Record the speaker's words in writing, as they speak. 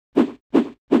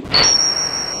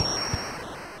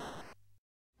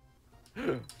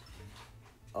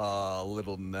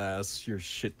Little Nass, your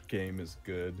shit game is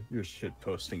good. Your shit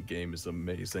posting game is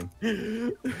amazing.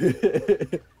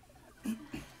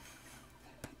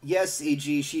 Yes,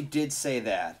 EG, she did say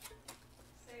that.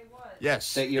 Say what?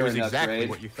 Yes, That you're it was an exactly upgrade.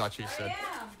 what you thought she said.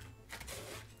 I am.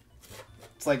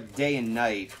 It's like day and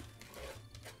night.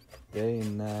 Day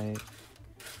and night.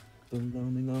 The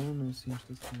lonely loner seems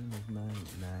to spend his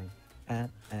night at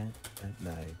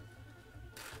night.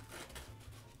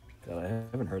 God, I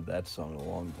haven't heard that song in a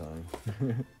long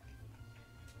time.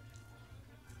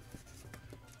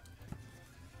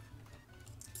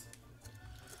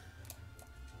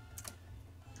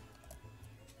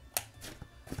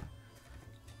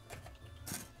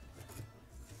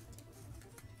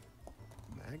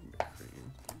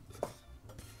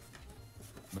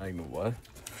 Magna what?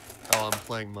 Oh, I'm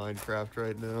playing Minecraft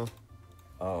right now.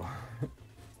 Oh.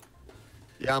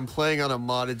 Yeah, I'm playing on a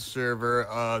modded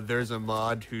server. There's a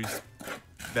mod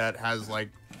that has like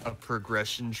a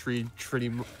progression tree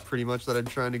pretty much that I'm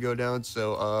trying to go down.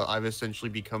 So I've essentially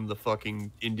become the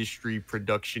fucking industry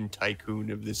production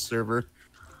tycoon of this server.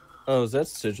 Oh, is that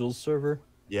Sigil's server?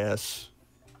 Yes.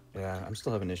 Yeah, I'm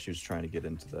still having issues trying to get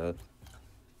into that.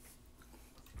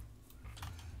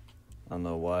 I don't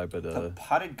know why, but The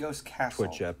Potted Ghost Castle.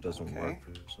 Twitch app doesn't Okay. work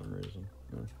for some reason.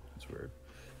 Yeah, it's weird.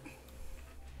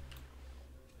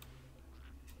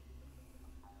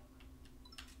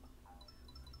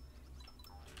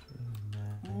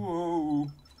 Whoa.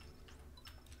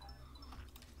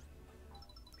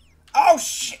 Oh,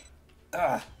 shit!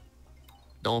 Ugh.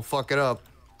 Don't fuck it up.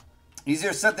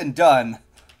 Easier said than done.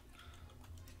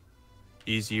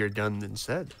 Easier done than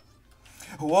said.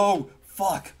 Whoa,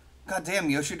 fuck. Goddamn,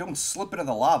 Yoshi, don't slip into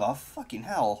the lava. Fucking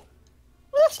hell.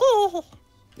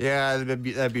 Yeah,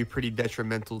 that'd be pretty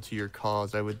detrimental to your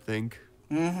cause, I would think.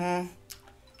 Mm-hmm.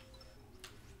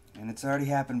 And it's already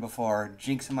happened before.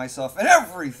 Jinxing myself and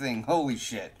everything. Holy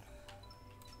shit.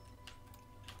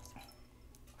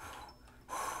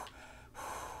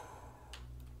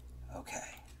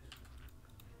 Okay.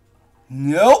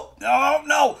 Nope. Oh,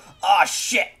 no. Ah,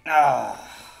 shit.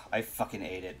 Ah, I fucking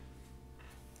ate it.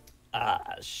 Ah,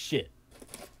 shit.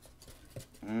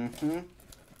 Mm-hmm.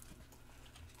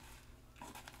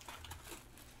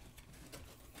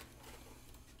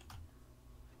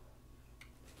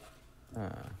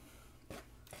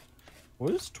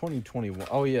 What is 2021?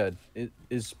 Oh, yeah.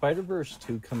 Is Spider-Verse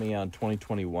 2 coming out in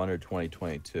 2021 or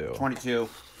 2022? 22.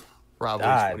 Probably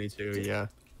Ah, 22, yeah.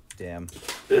 Damn.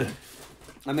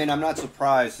 I mean, I'm not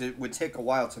surprised. It would take a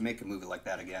while to make a movie like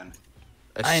that again.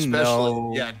 I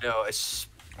know. Yeah, no.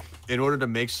 In order to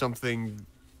make something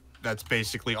that's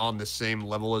basically on the same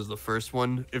level as the first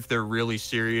one, if they're really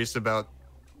serious about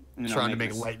trying to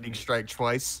make lightning strike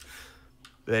twice,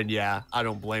 then yeah, I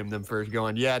don't blame them for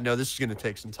going, yeah, no, this is going to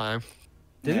take some time.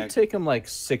 Didn't it take them like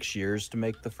 6 years to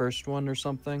make the first one or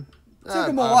something? It took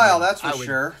them a while, that's for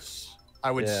sure.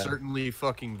 I would certainly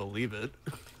fucking believe it.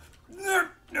 Nope.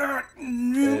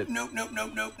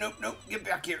 Get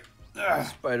back here.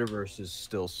 Spider-Verse is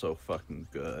still so fucking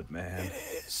good, man. It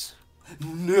is.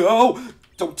 No!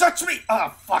 Don't touch me! Ah,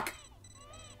 fuck!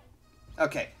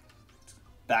 Okay.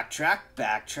 Backtrack.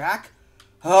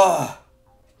 Ah.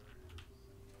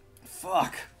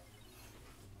 Fuck.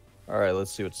 Alright,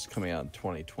 let's see what's coming out in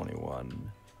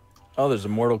 2021. Oh, there's a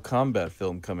Mortal Kombat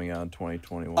film coming out in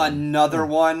 2021. Another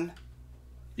one?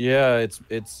 Yeah, it's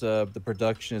the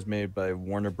production is made by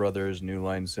Warner Brothers, New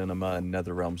Line Cinema, and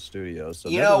NetherRealm Studios. So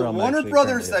you know, Warner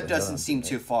Brothers, that doesn't seem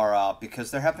too far out,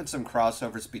 because there have been some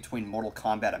crossovers between Mortal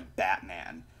Kombat and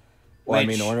Batman. Well, I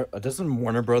mean, doesn't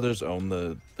Warner Brothers own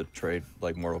the trade,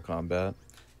 like Mortal Kombat?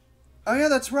 Oh, yeah,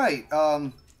 that's right.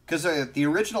 Because the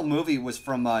original movie was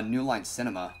from New Line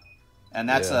Cinema. And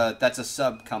that's a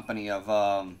sub-company of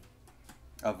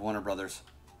Warner Brothers.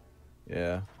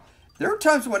 Yeah. There are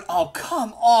times when, oh,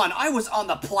 come on, I was on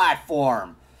the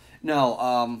platform.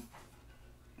 No,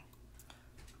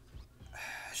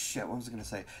 shit, what was I going to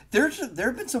say? There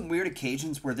have been some weird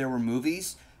occasions where there were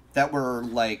movies that were,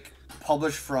 like,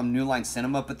 published from New Line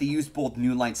Cinema, but they used both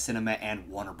New Line Cinema and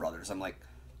Warner Brothers. I'm like,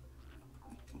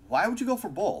 why would you go for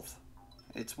both?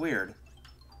 It's weird.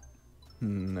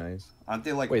 Nice. Aren't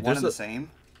they, like, one and the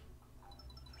same?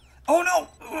 Oh, no!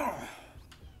 Ugh.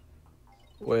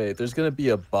 Wait, there's gonna be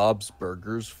a Bob's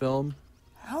Burgers film?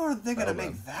 How are they gonna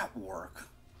make that work?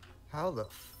 How the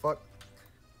fuck?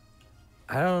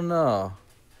 I don't know.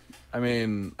 I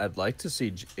mean, I'd like to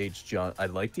see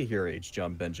I'd like to hear H.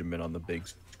 John Benjamin on the big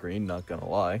screen, not gonna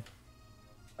lie.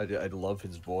 I'd love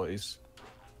his voice.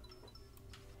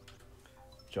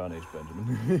 John H.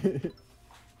 Benjamin.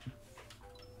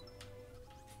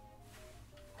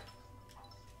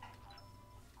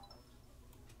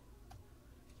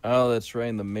 Oh, that's right.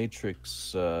 And the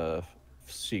Matrix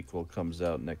sequel comes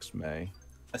out next May.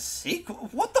 A sequel?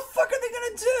 What the fuck are they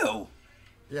gonna do?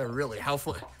 Yeah, really. How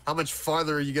much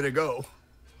farther are you gonna go?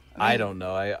 I don't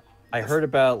know. I heard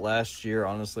about it last year.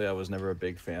 Honestly, I was never a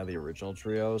big fan of the original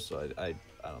trio, so I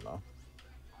don't know.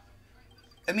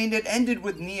 I mean, it ended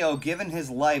with Neo giving his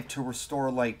life to restore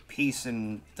like peace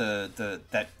in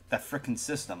that frickin'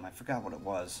 system. I forgot what it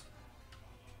was.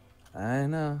 I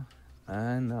know.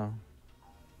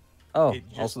 Oh, It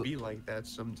just also be like that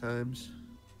sometimes.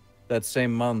 that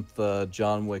same month,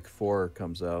 John Wick 4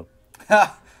 comes out.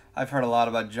 Ha! I've heard a lot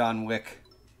about John Wick.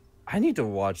 I need to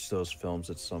watch those films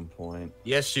at some point.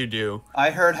 Yes, you do.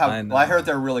 I heard I know. I heard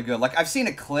they're really good. Like I've seen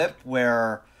a clip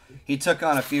where he took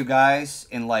on a few guys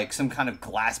in like some kind of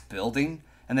glass building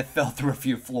and they fell through a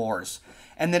few floors.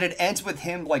 And then it ends with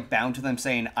him like bound to them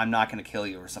saying, "I'm not going to kill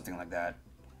you" or something like that.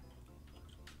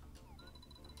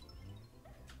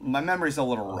 My memory's a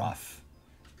little rough.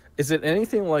 Is it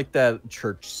anything like that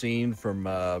church scene from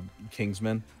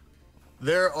Kingsman?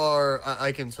 There are,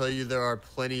 I can tell you, there are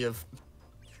plenty of.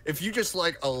 If you just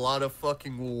like a lot of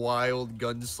fucking wild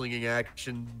gunslinging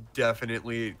action,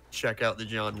 definitely check out the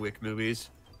John Wick movies.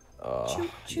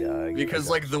 Yeah. Because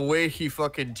like the way he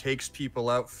fucking takes people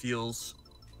out feels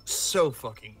so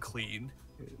fucking clean.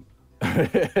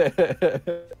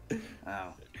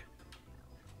 Oh.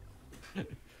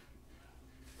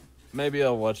 Maybe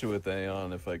I'll watch it with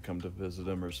Aeon if I come to visit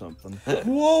him or something.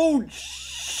 Whoa!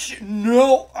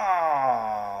 No!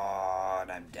 Ah,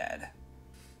 and I'm dead.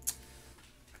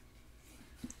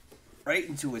 Right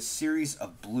into a series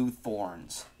of blue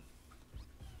thorns.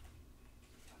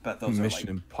 Bet those Mission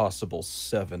are like... Impossible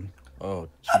 7. Oh,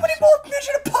 How many Jesus. more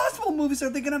Mission Impossible movies are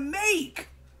they gonna make?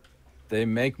 They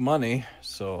make money,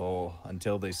 so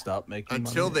until they stop making money.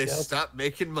 Until I they guess. stop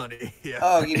making money. Yeah.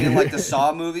 Oh, you mean like the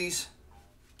Saw movies?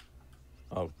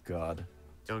 Oh, God.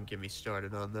 Don't get me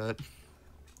started on that.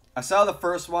 I saw the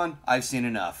first one. I've seen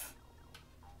enough.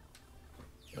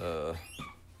 Oh,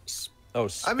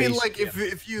 I mean, Space like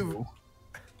Jam.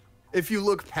 if you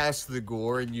look past the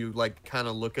gore and you like kind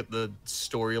of look at the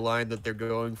storyline that they're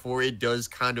going for, it does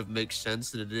kind of make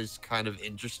sense and it is kind of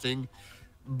interesting.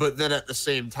 But then at the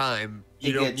same time,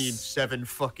 you don't need 7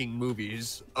 fucking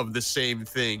movies of the same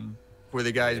thing where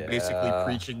the guy's basically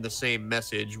preaching the same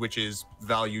message, which is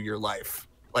value your life.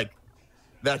 Like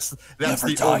that's Never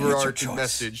the die, it's your overarching choice.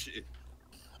 message.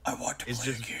 I want to play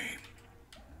just- a game.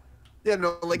 Yeah,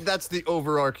 no, like that's the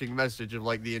overarching message of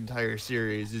like the entire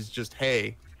series is just,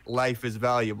 hey, life is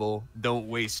valuable. Don't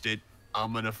waste it.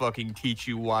 I'm gonna fucking teach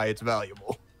you why it's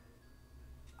valuable.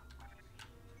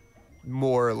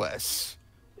 More or less.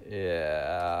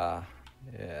 Yeah.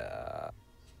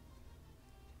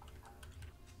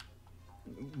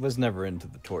 Was never into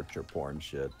the torture porn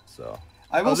shit, so.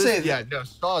 I will say, yeah, no,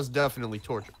 Saw is definitely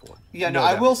torture porn. yeah, no,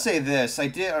 I will say this. I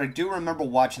do remember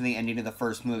watching the ending of the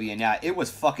first movie, and yeah, it was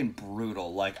fucking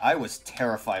brutal. Like I was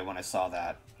terrified when I saw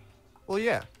that. Well,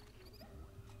 yeah.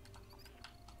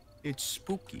 It's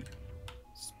spooky.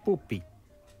 Spoopy.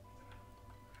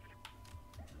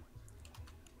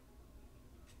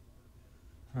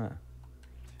 Huh.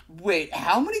 Wait,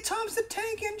 how many times the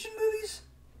Tank Engine movies?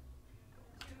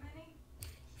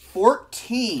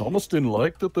 14. Thomas didn't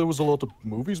like that there was a lot of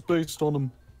movies based on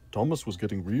him. Thomas was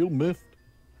getting real miffed.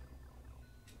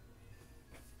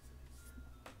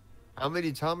 How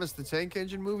many Thomas the Tank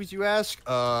Engine movies, you ask?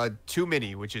 Too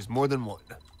many, which is more than one.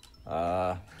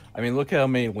 I mean, look how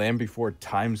many Land Before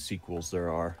Time sequels there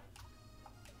are.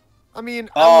 I mean,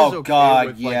 I was Oh okay God,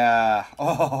 with, like, yeah.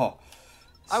 Oh.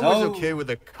 I was okay with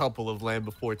a couple of Land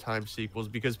Before Time sequels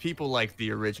because people like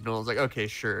the original. I was like, okay,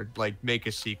 sure, like make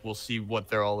a sequel, see what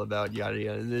they're all about, yada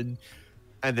yada.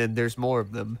 And then there's more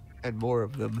of them, and more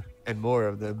of them, and more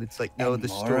of them. It's like, no, And the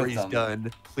more of story's them.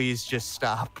 done. Please just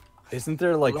stop. Isn't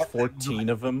there like Let them 14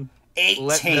 of them? 18.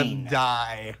 Let them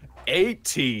die.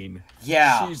 18.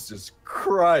 Yeah. Jesus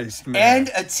Christ, man. And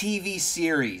a TV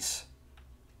series.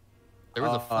 There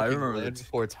was a I fucking remember Land that.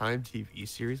 Before Time TV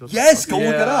series. What the Yes, fuck? go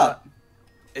look it Yeah. up.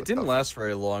 It didn't last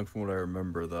very long from what I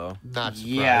remember, though. Not surprised.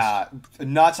 Yeah,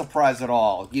 not surprised at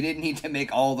all. You didn't need to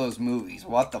make all those movies.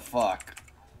 What the fuck?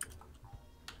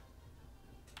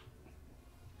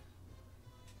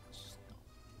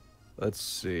 Let's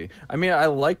see. I mean, I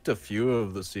liked a few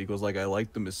of the sequels. Like, I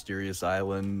liked The Mysterious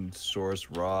Island, Source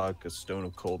Rock, A Stone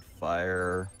of Cold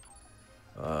Fire.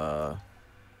 Yeah,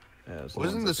 so Wasn't the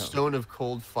ones that count. Stone of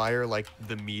Cold Fire like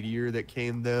the meteor that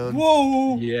came down?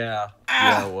 Whoa! Yeah.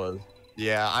 Ah! Yeah, it was.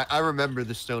 Yeah, I remember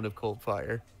the Stone of Cold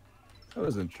Fire. That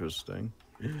was interesting.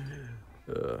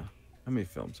 How many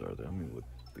films are there? Let me look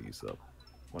these up.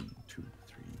 1, 2,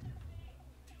 3.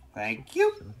 Thank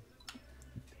you.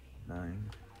 9,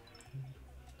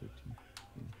 13.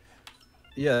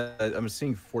 Yeah, I'm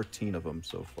seeing 14 of them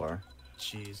so far.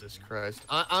 Jesus Christ.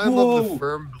 I'm Whoa. of the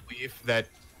firm belief that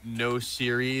no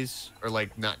series, or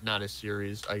like not a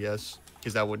series, I guess,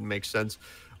 because that wouldn't make sense.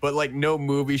 But like no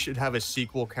movie should have a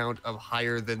sequel count of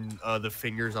higher than the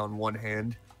fingers on one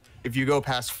hand. If you go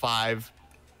past 5,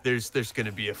 there's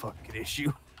gonna be a fucking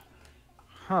issue.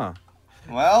 Huh.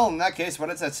 Well, in that case, what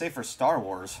does that say for Star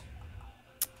Wars?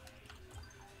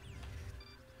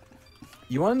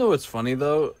 You want to know what's funny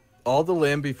though? All the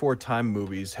Land Before Time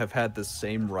movies have had the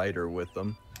same writer with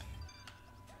them.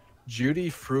 Judy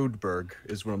Fruedberg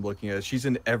is what I'm looking at. She's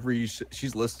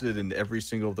listed in every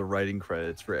single of the writing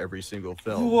credits for every single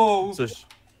film. Whoa.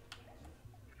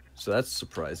 So that's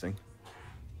surprising.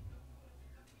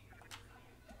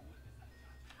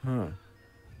 Huh.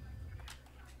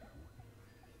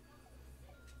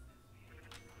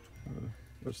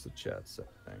 What's the chat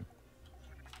saying?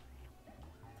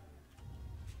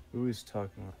 Who is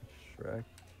talking about Shrek?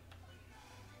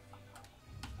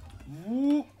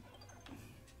 Whoop.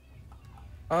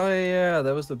 Oh yeah,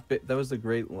 that was the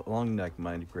great long neck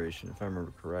migration, if I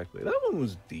remember correctly. That one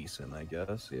was decent, I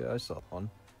guess. Yeah, I saw one.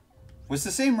 Was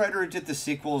the same writer who did the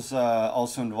sequels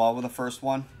also involved with the first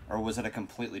one, or was it a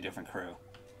completely different crew?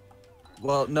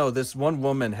 Well, no, this one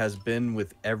woman has been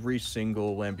with every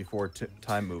single Land Before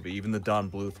Time movie, even the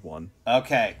Don Bluth one.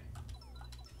 Okay.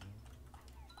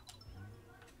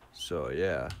 So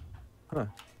yeah, huh?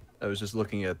 I was just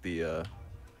looking at the.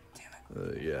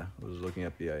 Yeah, I was looking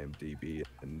at the IMDb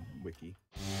and wiki.